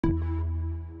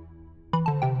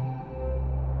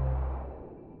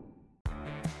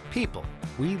People,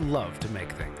 we love to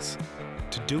make things.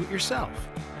 To do it yourself.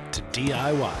 To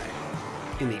DIY.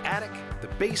 In the attic, the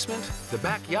basement, the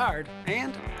backyard,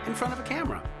 and in front of a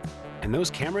camera. And those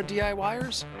camera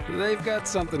DIYers, they've got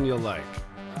something you'll like.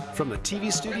 From the TV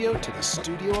studio to the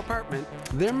studio apartment,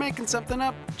 they're making something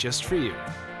up just for you.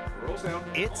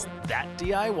 It's That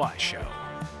DIY Show.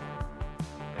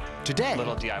 Today,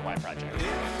 little DIY project.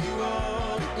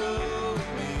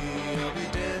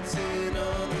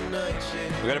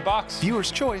 We got a box. Viewer's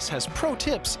Choice has pro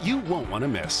tips you won't want to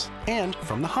miss. And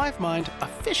from the hive mind, a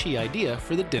fishy idea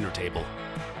for the dinner table.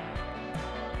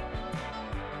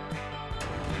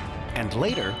 And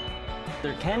later,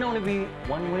 there can only be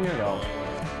one winner though.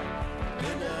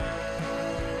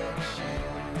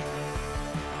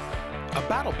 a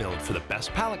battle build for the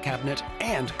best pallet cabinet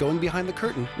and going behind the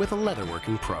curtain with a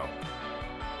leatherworking pro.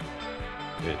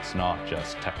 It's not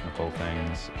just technical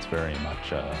things, it's very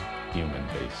much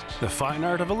human-based. The fine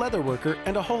art of a leatherworker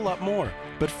and a whole lot more.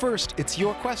 But first, it's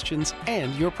your questions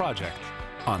and your project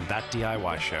on That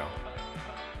DIY Show.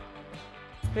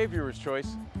 Hey, Viewer's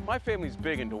Choice. My family's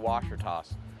big into washer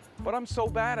toss, but I'm so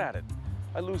bad at it.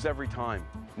 I lose every time.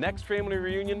 Next family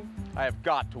reunion, I have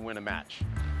got to win a match.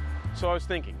 So I was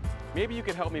thinking, maybe you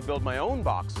could help me build my own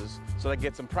boxes so that I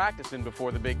get some practice in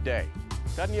before the big day.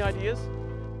 Got any ideas?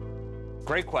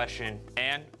 Great question,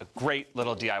 and a great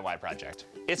little DIY project.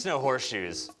 It's no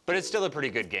horseshoes, but it's still a pretty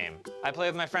good game. I play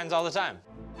with my friends all the time.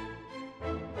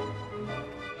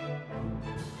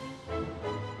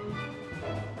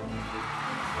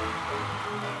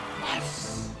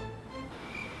 Yes!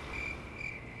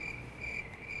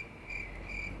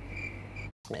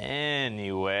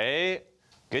 Anyway,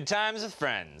 good times with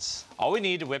friends. All we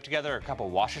need to whip together a couple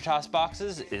washer toss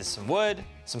boxes is some wood,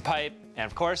 some pipe, and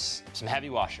of course, some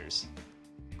heavy washers.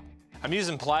 I'm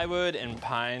using plywood and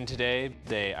pine today.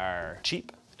 They are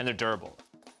cheap and they're durable.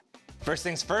 First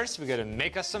things first, we gotta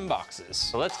make us some boxes.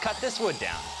 So let's cut this wood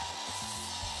down.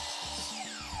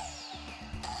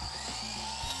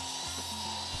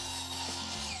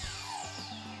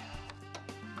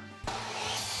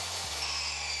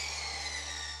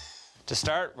 To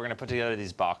start, we're gonna put together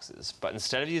these boxes, but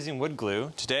instead of using wood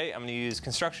glue, today I'm gonna use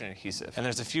construction adhesive, and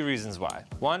there's a few reasons why.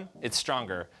 One, it's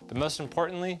stronger, but most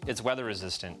importantly, it's weather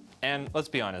resistant. And let's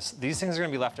be honest, these things are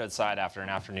gonna be left outside after an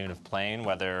afternoon of playing,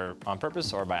 whether on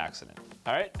purpose or by accident.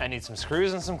 All right, I need some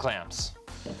screws and some clamps.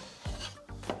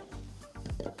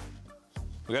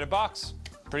 We got a box.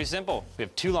 Pretty simple. We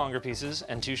have 2 longer pieces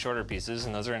and 2 shorter pieces,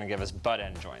 and those are gonna give us butt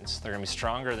end joints. They're gonna be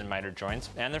stronger than mitered joints,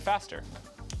 and they're faster.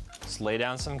 Let's lay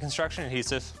down some construction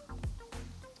adhesive.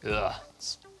 Ugh,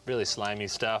 it's really slimy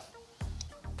stuff.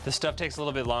 This stuff takes a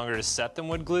little bit longer to set than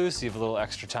wood glue, so you have a little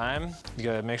extra time. You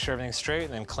gotta make sure everything's straight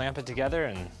and then clamp it together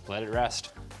and let it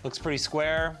rest. Looks pretty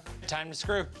square. Time to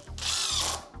screw.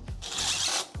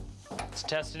 Let's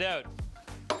test it out.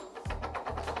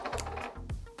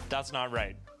 That's not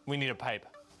right. We need a pipe.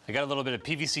 I got a little bit of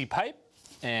PVC pipe,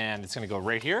 and it's gonna go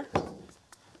right here.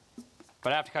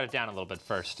 But I have to cut it down a little bit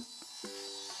first.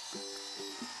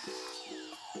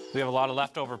 We have a lot of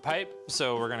leftover pipe,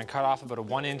 so we're gonna cut off about a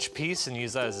 1-inch piece and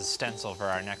use that as a stencil for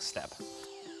our next step.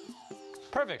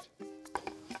 Perfect.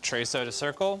 Trace out a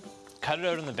circle, cut it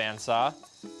out in the bandsaw,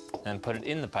 and put it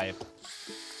in the pipe.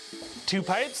 2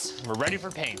 pipes, we're ready for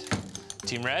paint.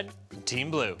 Team red, team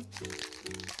blue.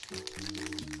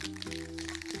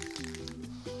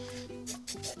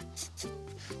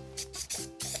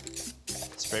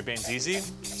 Spray paint's easy,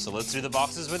 so let's do the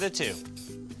boxes with it too.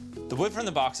 The wood from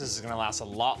the boxes is gonna last a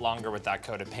lot longer with that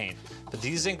coat of paint, but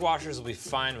these ink washers will be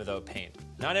fine without paint.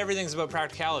 Not everything's about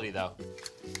practicality though.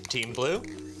 Team blue,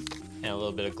 and a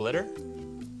little bit of glitter.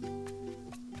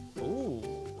 Ooh,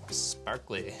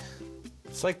 sparkly.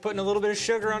 It's like putting a little bit of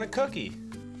sugar on a cookie.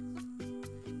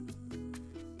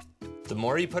 The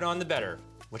more you put on, the better,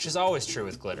 which is always true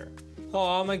with glitter.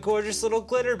 Oh, my gorgeous little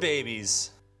glitter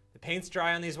babies. The paint's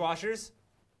dry on these washers,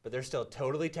 but they're still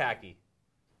totally tacky.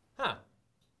 Huh.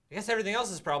 I guess everything else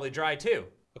is probably dry too.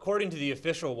 According to the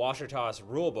official washer toss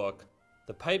rulebook,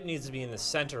 the pipe needs to be in the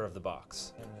center of the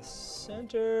box. And the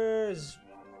center is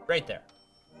right there.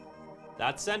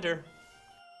 That's center.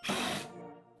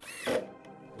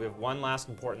 We have one last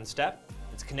important step.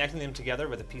 It's connecting them together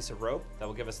with a piece of rope that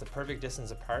will give us the perfect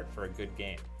distance apart for a good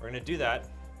game. We're gonna do that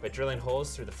by drilling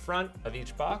holes through the front of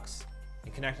each box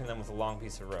and connecting them with a long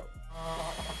piece of rope.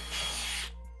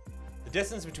 The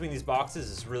distance between these boxes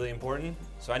is really important,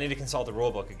 so I need to consult the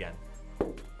rule book again.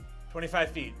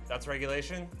 25 feet, that's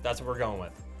regulation, that's what we're going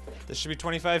with. This should be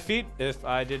 25 feet if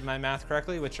I did my math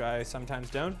correctly, which I sometimes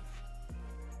don't.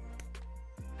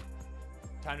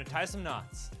 Time to tie some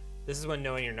knots. This is when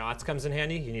knowing your knots comes in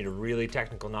handy. You need a really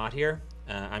technical knot here.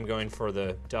 I'm going for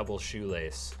the double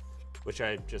shoelace, which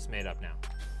I just made up now.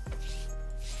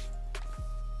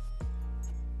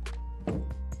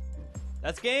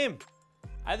 That's game.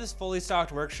 I have this fully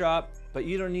stocked workshop, but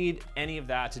you don't need any of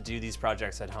that to do these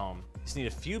projects at home. You just need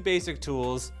a few basic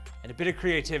tools and a bit of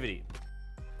creativity.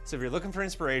 So if you're looking for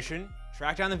inspiration,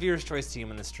 track down the Viewer's Choice team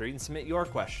on the street and submit your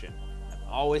question.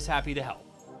 I'm always happy to help.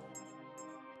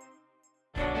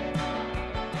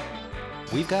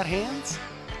 We've got hands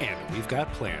and we've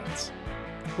got plans.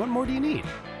 What more do you need?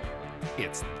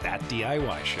 It's That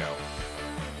DIY Show.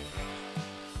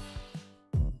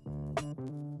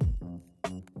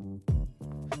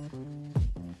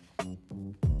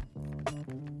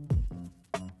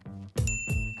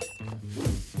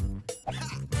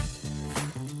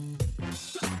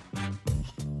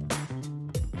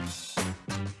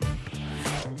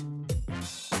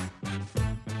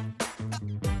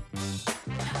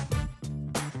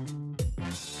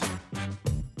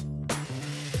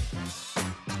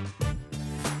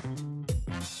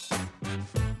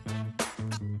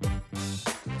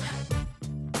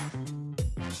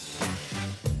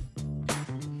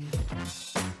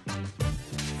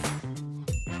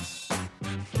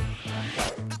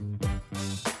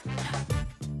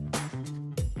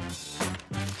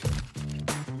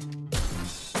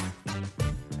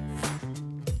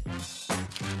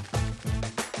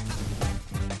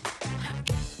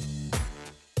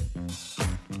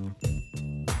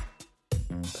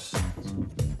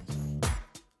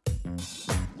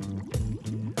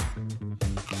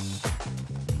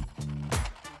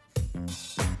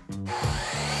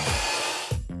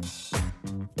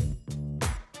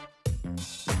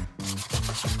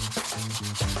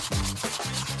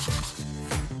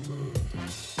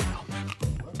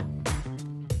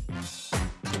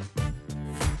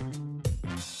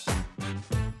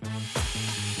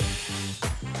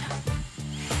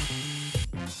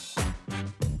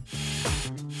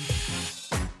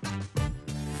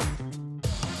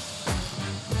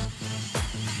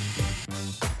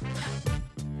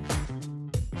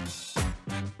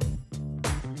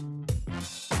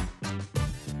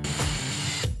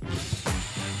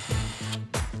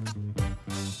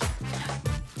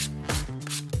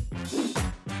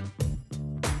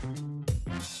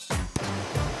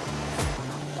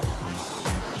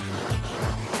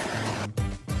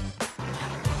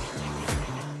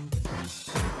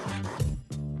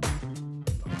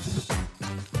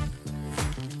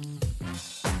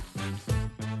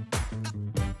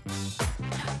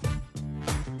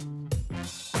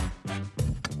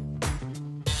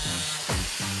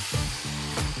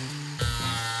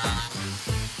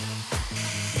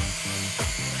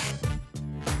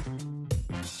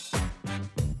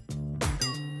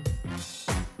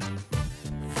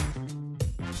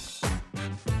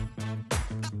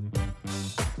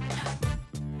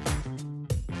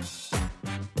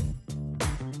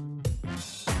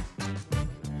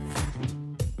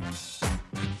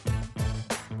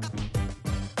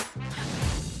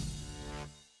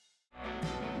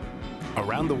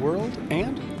 Around the world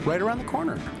and right around the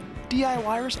corner,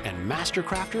 DIYers and master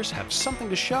crafters have something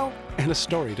to show and a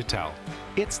story to tell.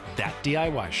 It's That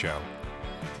DIY Show.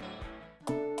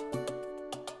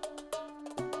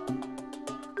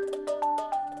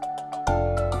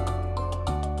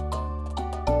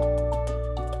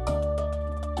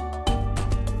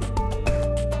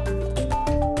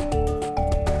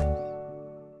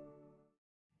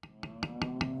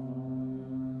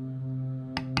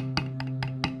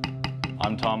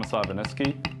 I'm Thomas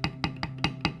Ivanisky,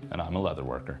 and I'm a leather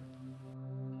worker.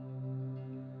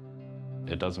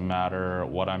 It doesn't matter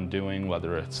what I'm doing,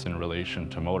 whether it's in relation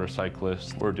to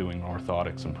motorcyclists or doing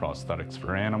orthotics and prosthetics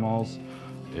for animals.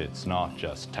 It's not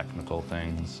just technical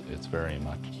things, it's very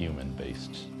much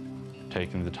human-based.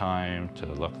 Taking the time to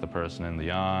look the person in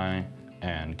the eye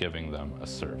and giving them a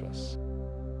service.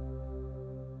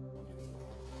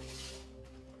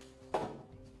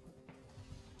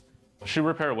 Shoe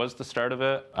repair was the start of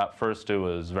it. At first it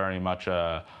was very much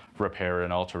a repair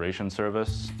and alteration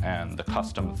service, and the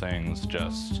custom things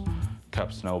just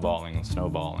kept snowballing and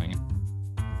snowballing.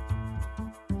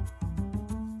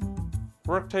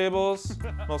 Work tables,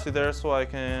 mostly there so I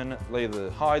can lay the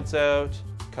hides out,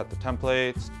 cut the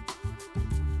templates,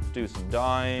 do some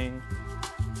dyeing.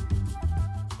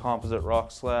 Composite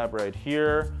rock slab right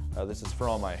here. This is for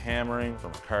all my hammering, for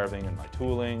my carving and my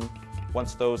tooling.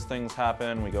 Once those things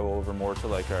happen, we go over more to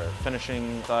like our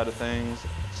finishing side of things.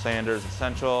 Sander is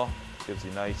essential, gives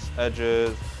you nice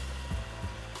edges.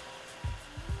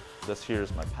 This here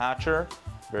is my patcher,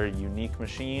 very unique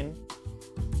machine.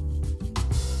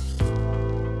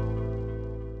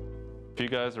 you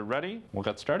guys are ready, we'll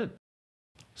get started.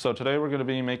 So today we're going to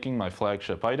be making my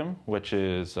flagship item, which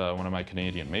is one of my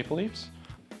Canadian maple leaves.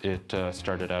 It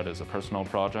started out as a personal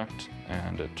project,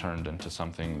 and it turned into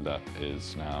something that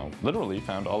is now literally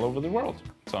found all over the world.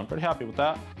 So I'm pretty happy with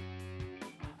that.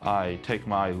 I take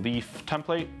my leaf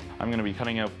template. I'm going to be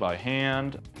cutting out by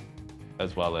hand,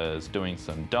 as well as doing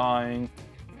some dyeing,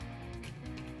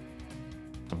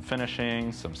 some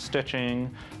finishing, some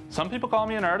stitching. Some people call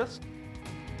me an artist,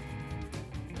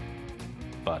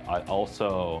 but I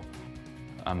also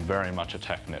am very much a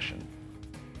technician.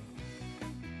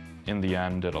 In the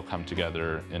end, it'll come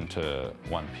together into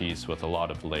one piece with a lot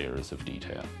of layers of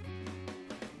detail.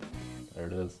 There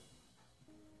it is.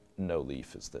 No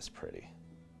leaf is this pretty.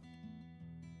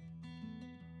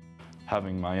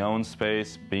 Having my own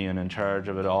space, being in charge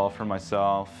of it all for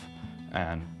myself,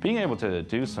 and being able to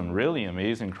do some really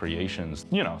amazing creations,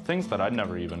 you know, things that I'd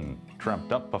never even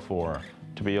dreamt up before.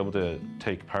 To be able to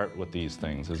take part with these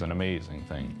things is an amazing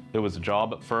thing. It was a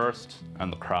job at first,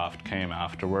 and the craft came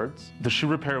afterwards. The shoe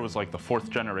repair was like the 4th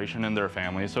generation in their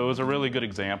family, so it was a really good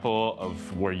example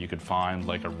of where you could find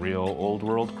like a real old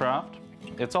world craft.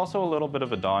 It's also a little bit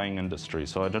of a dying industry,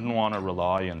 so I didn't want to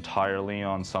rely entirely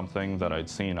on something that I'd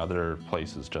seen other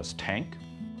places just tank.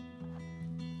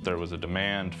 There was a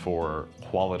demand for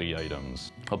quality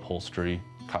items, upholstery,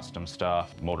 custom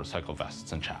stuff, motorcycle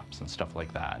vests and chaps and stuff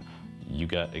like that. You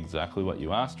get exactly what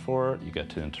you asked for, you get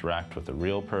to interact with a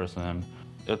real person.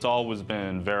 It's always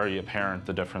been very apparent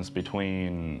the difference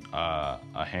between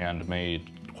a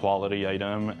handmade quality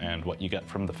item and what you get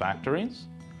from the factories.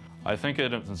 I think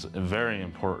it is very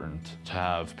important to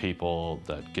have people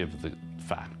that give the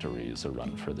factories a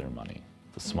run for their money.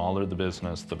 The smaller the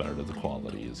business, the better the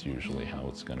quality is usually how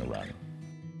it's going to run.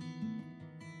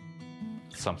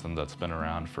 It's something that's been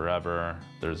around forever.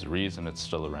 There's a reason it's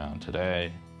still around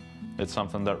today. It's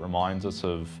something that reminds us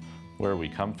of where we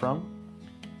come from,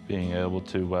 being able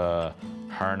to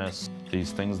harness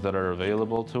these things that are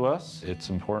available to us. It's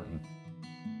important.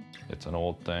 It's an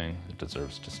old thing. It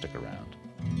deserves to stick around.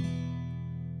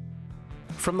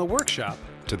 From the workshop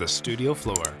to the studio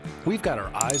floor, we've got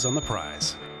our eyes on the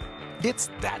prize. It's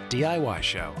That DIY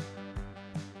Show.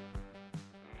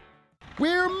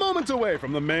 We're moments away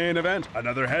from the main event,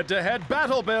 another head-to-head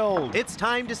battle build. It's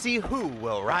time to see who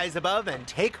will rise above and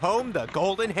take home the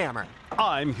golden hammer.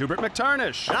 I'm Hubert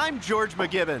McTarnish. And I'm George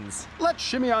McGibbons. Let's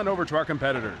shimmy on over to our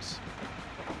competitors.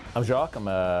 I'm Jacques. I'm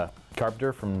a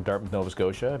carpenter from Dartmouth, Nova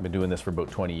Scotia. I've been doing this for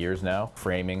about 20 years now.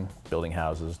 Framing, building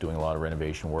houses, doing a lot of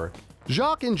renovation work.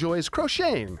 Jacques enjoys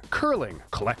crocheting, curling,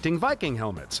 collecting Viking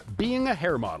helmets, being a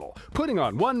hair model, putting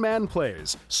on one-man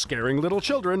plays, scaring little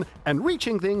children, and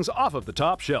reaching things off of the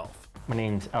top shelf. My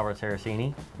name's Albert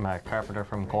Saracini. I'm a carpenter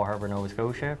from Cole Harbour, Nova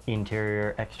Scotia.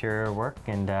 Interior, exterior work,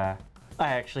 and I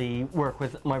actually work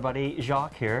with my buddy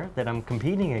Jacques here that I'm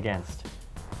competing against.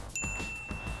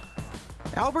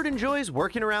 Albert enjoys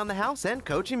working around the house and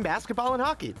coaching basketball and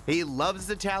hockey. He loves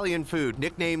Italian food,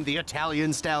 nicknamed the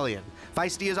Italian Stallion.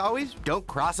 Feisty as always, don't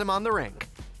cross him on the rink.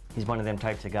 He's one of them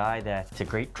types of guy that's a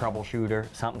great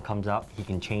troubleshooter. Something comes up, he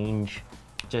can change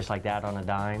just like that on a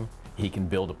dime. He can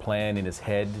build a plan in his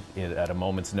head at a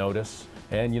moment's notice.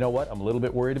 And you know what? I'm a little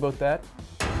bit worried about that.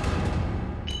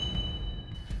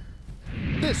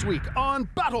 This week on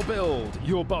Battle Build,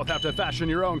 you'll both have to fashion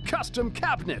your own custom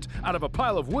cabinet out of a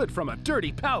pile of wood from a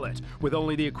dirty pallet. With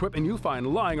only the equipment you find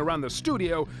lying around the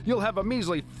studio, you'll have a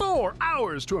measly 4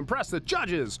 hours to impress the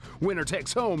judges. Winner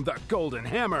takes home the golden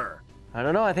hammer. I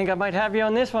don't know, I think I might have you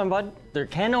on this one, bud. There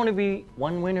can only be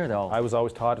one winner, though. I was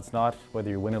always taught it's not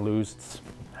whether you win or lose, it's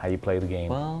how you play the game.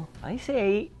 Well, I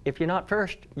say, if you're not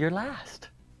first, you're last.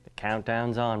 The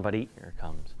countdown's on, buddy. Here it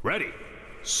comes. Ready,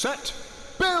 set,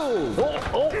 build!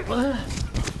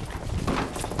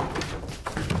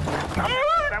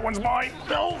 That one's mine.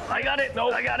 No, I got it.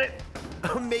 No, I got it.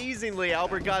 Amazingly,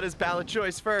 Albert got his pallet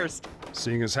choice first.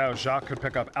 Seeing as how Jacques could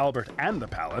pick up Albert and the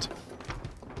pallet.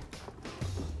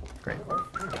 Great.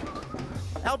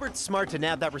 Albert's smart to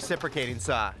nab that reciprocating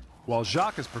saw. While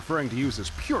Jacques is preferring to use his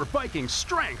pure Viking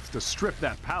strength to strip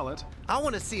that pallet. I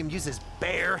want to see him use his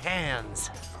bare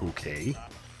hands. Okay.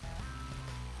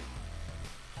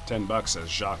 $10 says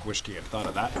Jacques wished he had thought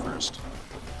of that first.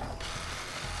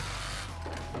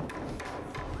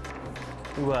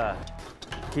 Ooh,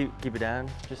 keep it down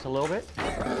just a little bit.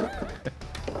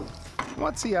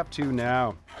 What's he up to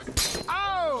now?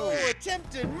 Oh,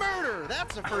 attempted murder!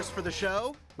 That's a first for the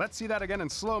show. Let's see that again in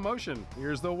slow motion.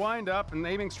 Here's the wind up and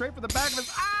aiming straight for the back of his.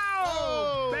 Ow!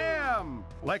 Oh. Bam!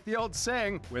 Like the old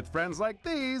saying, with friends like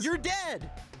these, You're dead.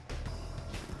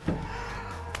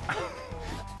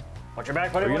 Watch your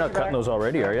back, buddy. You're not cutting those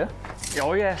already, are you?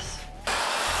 Oh, yes.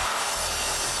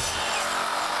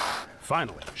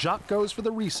 Finally, Jacques goes for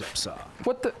the recip saw.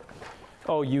 What the?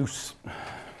 Oh,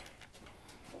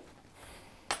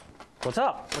 What's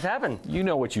up? What happened? You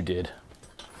know what you did.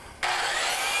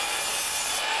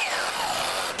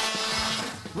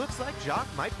 Looks like Jacques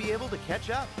might be able to catch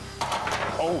up.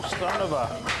 Oh, son of a...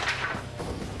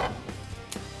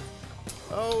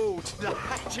 Oh, the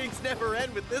hijinks never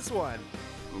end with this one.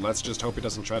 Let's just hope he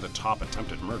doesn't try to top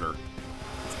attempted murder.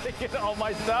 Taking all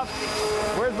my stuff?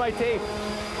 Where's my tape?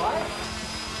 What?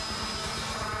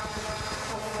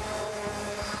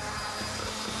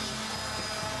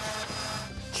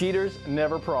 Cheaters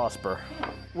never prosper.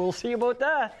 We'll see about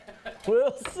that.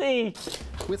 We'll see.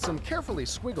 With some carefully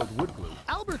squiggled wood glue,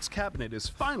 Albert's cabinet is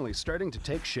finally starting to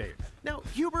take shape. Now,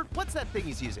 Hubert, what's that thing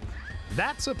he's using?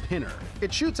 That's a pinner.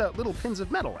 It shoots out little pins of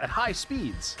metal at high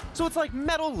speeds. So it's like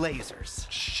metal lasers.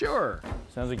 Sure.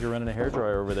 Sounds like you're running a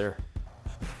hairdryer over there.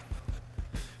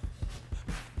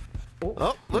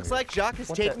 Oh, looks like Jacques is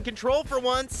taking control for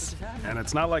once. And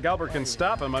it's not like Albert can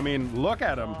stop him. I mean, look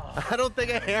at him. I don't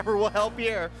think a hammer will help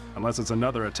here. Unless it's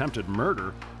another attempted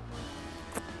murder.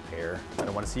 Hair. I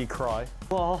don't want to see you cry.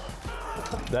 Well,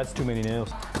 That's too many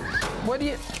nails. What do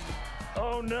you...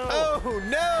 Oh, no. Oh,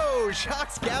 no!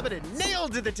 Jacques' cabinet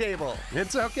nailed to the table.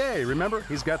 It's okay. Remember,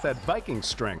 he's got that Viking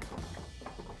strength.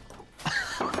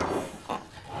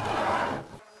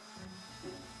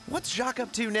 What's Jacques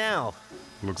up to now?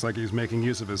 Looks like he's making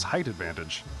use of his height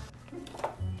advantage.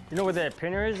 you know where that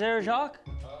pinner is there, Jacques?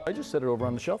 I just set it over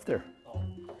on the shelf there.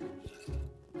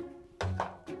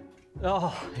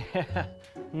 Oh, yeah.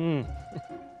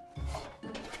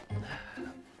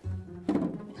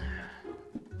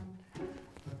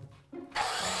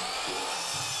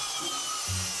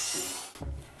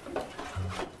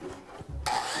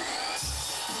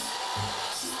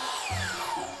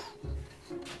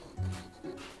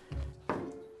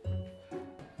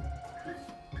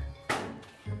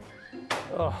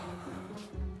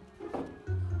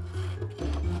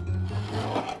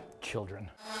 Children.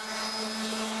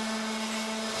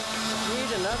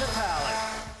 Need another pallet.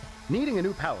 Needing a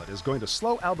new pallet is going to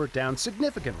slow Albert down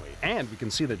significantly, and we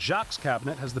can see that Jacques'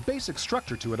 cabinet has the basic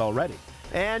structure to it already.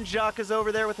 And Jacques is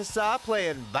over there with a saw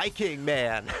playing Viking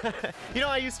Man. You know,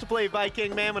 I used to play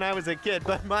Viking Man when I was a kid,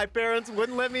 but my parents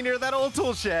wouldn't let me near that old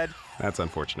tool shed. That's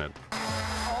unfortunate.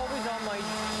 Always on my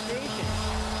station.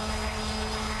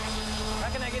 How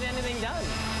can I get anything done?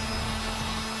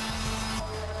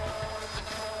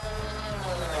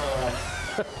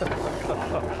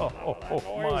 Oh,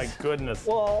 my goodness.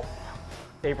 Well,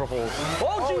 April Fools.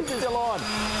 Oh, Oh, Jesus! it's still on.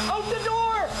 Out the door!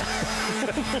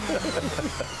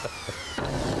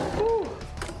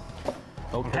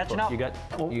 Okay, Catching up. You got,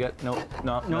 no,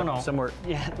 No. somewhere.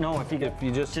 Yeah, no, if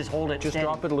you Just hold it Just steady.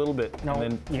 drop it a little bit. No, and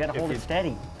then you gotta if hold it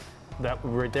steady. That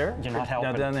right there? You're not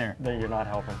helping. Down there. You're not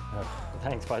helping.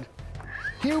 Thanks, bud.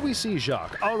 Here we see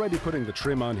Jacques already putting the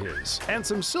trim on his, and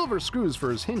some silver screws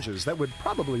for his hinges that would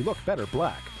probably look better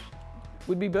black.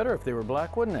 Would be better if they were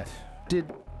black, wouldn't it?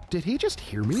 Did he just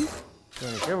hear me?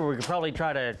 Yeah, we could probably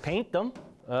try to paint them.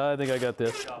 I think I got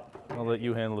this. I'll let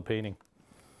you handle the painting.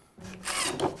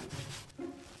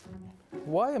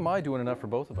 Why am I doing enough for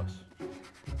both of us?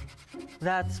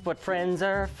 That's what friends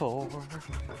are for.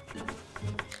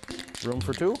 Room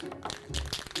for two?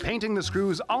 Painting the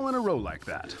screws all in a row like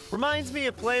that. Reminds me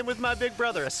of playing with my big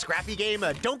brother, a scrappy game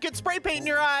of don't get spray paint in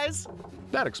your eyes.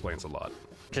 That explains a lot.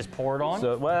 Just pour it on.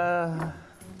 So, well,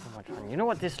 You know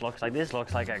what this looks like? This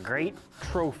looks like a great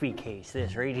trophy case,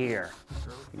 this right here.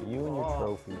 you and your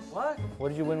trophies. What? What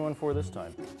did you win one for this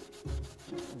time?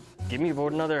 Give me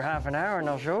about another half an hour and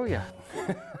I'll show you.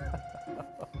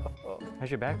 How's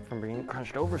your back from being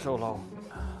crunched over so low?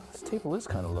 This table is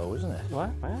kind of low, isn't it? What?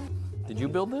 Did you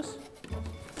build this?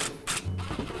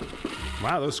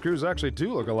 Wow, those screws actually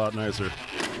do look a lot nicer.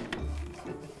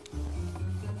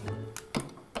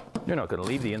 You're not going to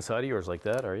leave the inside of yours like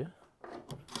that, are you?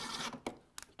 You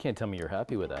can't tell me you're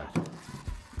happy with that.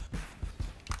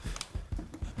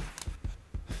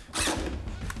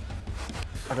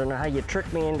 I don't know how you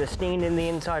tricked me into staining the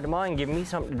inside of mine, giving me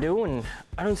something to do, and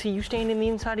I don't see you staining the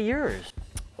inside of yours.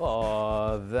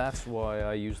 That's why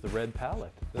I use the red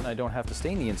palette. Then I don't have to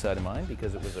stain the inside of mine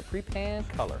because it was a pre-panned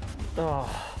color. Oh,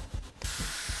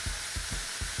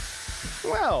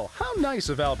 Well, how nice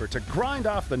of Albert to grind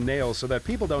off the nails so that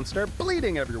people don't start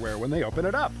bleeding everywhere when they open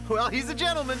it up. Well, he's a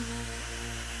gentleman.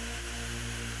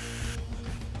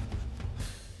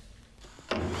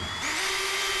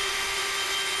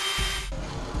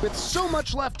 With so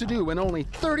much left to do and only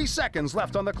 30 seconds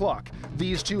left on the clock,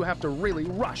 these two have to really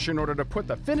rush in order to put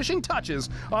the finishing touches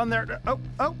on their...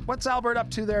 Oh, what's Albert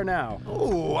up to there now?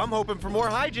 Ooh, I'm hoping for more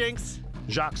hijinks.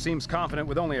 Jacques seems confident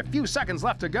with only a few seconds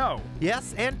left to go.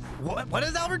 Yes, and what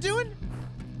is Albert doing?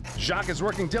 Jacques is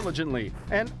working diligently,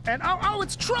 and oh,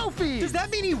 it's trophies! Does that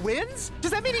mean he wins?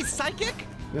 Does that mean he's psychic?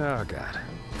 Oh, God.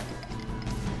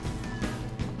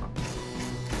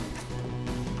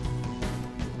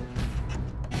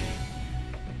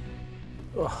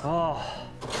 Oh.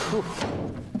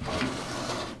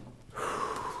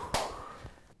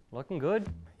 Looking good.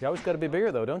 You always got to be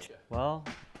bigger, though, don't you? Well,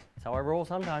 that's how I roll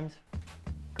sometimes.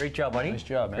 Great job, buddy. Nice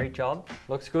job, man. Great job.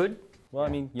 Looks good. Well, I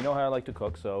mean, you know how I like to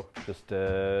cook, so just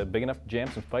big enough to jam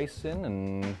some spice in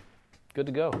and good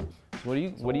to go. So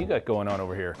what do you got going on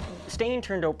over here? Stain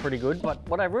turned out pretty good, but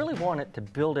what I really wanted to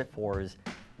build it for is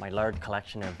my large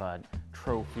collection of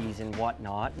trophies and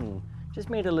whatnot, and just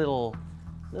made a little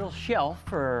shelf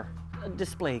for a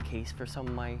display case for some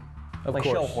of my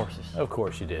show horses. Of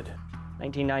course you did.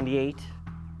 1998,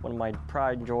 one of my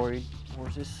pride and joy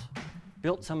horses.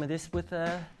 Built some of this with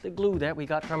the glue that we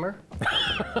got from her.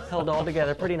 Held all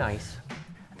together pretty nice.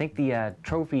 I think the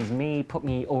trophies may put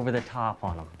me over the top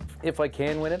on them. If I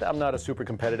can win it, I'm not a super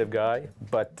competitive guy,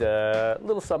 but a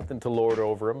little something to lord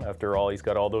over him. After all, he's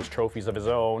got all those trophies of his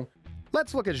own.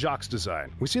 Let's look at Jacques'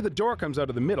 design. We see the door comes out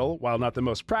of the middle. While not the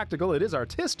most practical, it is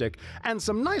artistic, and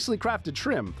some nicely crafted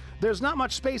trim. There's not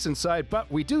much space inside, but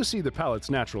we do see the palette's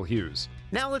natural hues.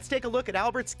 Now let's take a look at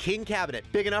Albert's king cabinet.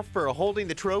 Big enough for holding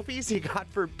the trophies he got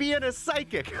for being a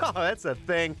psychic. Oh, that's a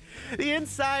thing. The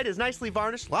inside is nicely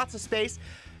varnished, lots of space.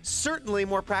 Certainly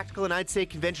more practical and I'd say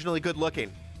conventionally good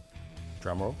looking.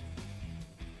 Drum roll.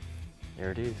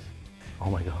 There it is. Oh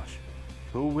my gosh.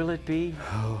 Who will it be?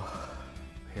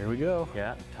 Here we go.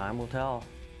 Yeah, time will tell.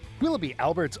 Will it be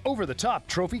Albert's over-the-top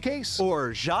trophy case?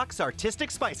 Or Jacques' artistic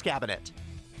spice cabinet?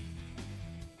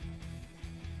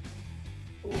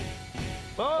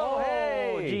 Oh,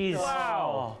 hey! Geez.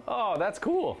 Wow. Oh, that's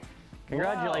cool.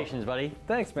 Congratulations, buddy.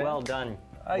 Thanks, man. Well done. You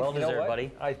know Well-deserved, what?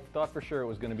 buddy. I thought for sure it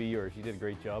was going to be yours. You did a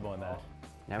great job on that.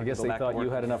 Now I we guess can go they back to thought you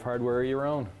work. had enough hardware of your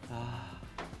own.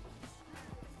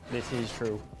 This is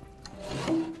true.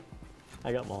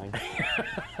 I got mine.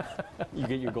 You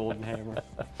get your golden hammer.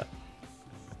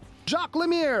 Jacques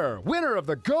Lemire, winner of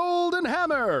the Golden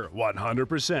Hammer.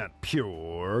 100%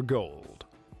 pure gold.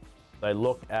 I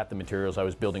look at the materials I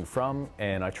was building from,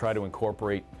 and I try to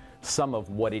incorporate some of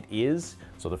what it is.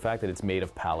 So the fact that it's made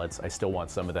of pallets, I still want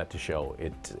some of that to show.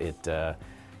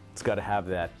 It's got to have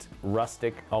that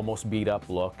rustic, almost beat up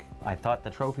look. I thought the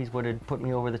trophies would have put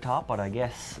me over the top, but I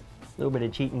guess a little bit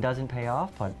of cheating doesn't pay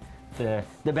off. But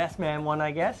the best man won,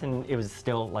 I guess, and it was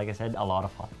still, like I said, a lot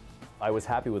of fun. I was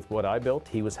happy with what I built.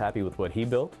 He was happy with what he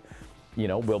built. You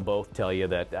know, we'll both tell you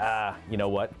that, you know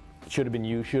what, should have been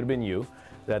you, should have been you.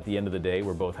 But at the end of the day,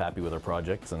 we're both happy with our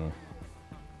projects, and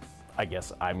I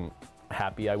guess I'm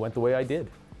happy I went the way I did.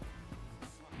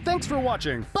 Thanks for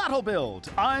watching Battle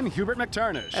Build. I'm Hubert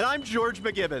McTarnish. And I'm George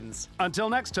McGibbons. Until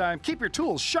next time, keep your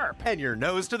tools sharp And your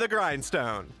nose to the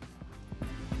grindstone.